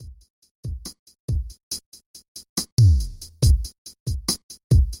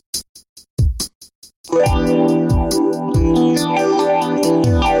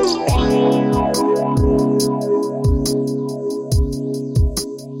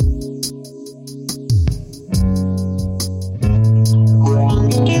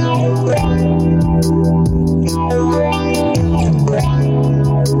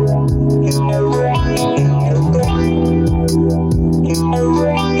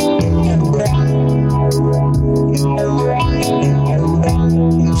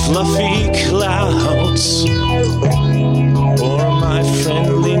Fluffy clouds or my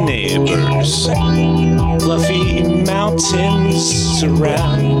friendly neighbors. Fluffy mountains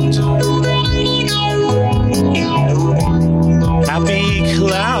surround. Happy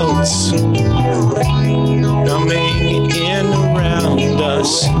clouds coming in around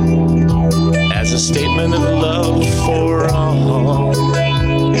us as a statement of love for all.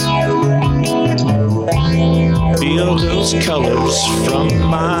 Feel those colors from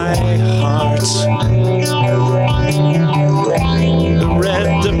my heart. The red,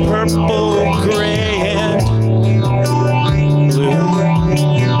 the purple, gray, and blue.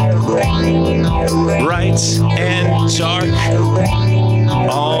 Bright and dark,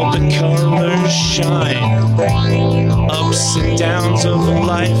 all the colors shine. Ups and downs of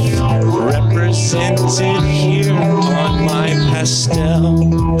life represented here on my pastel.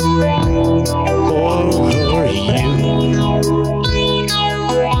 For you.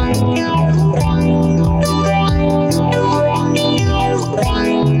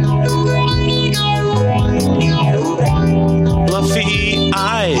 Fluffy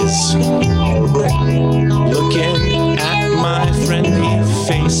eyes looking at my friendly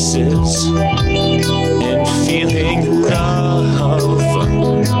faces and feeling love.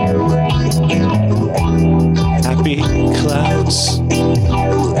 Happy clouds,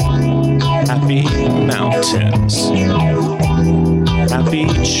 happy mountains, happy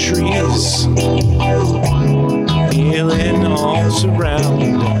trees, feeling all around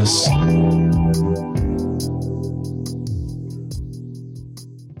us.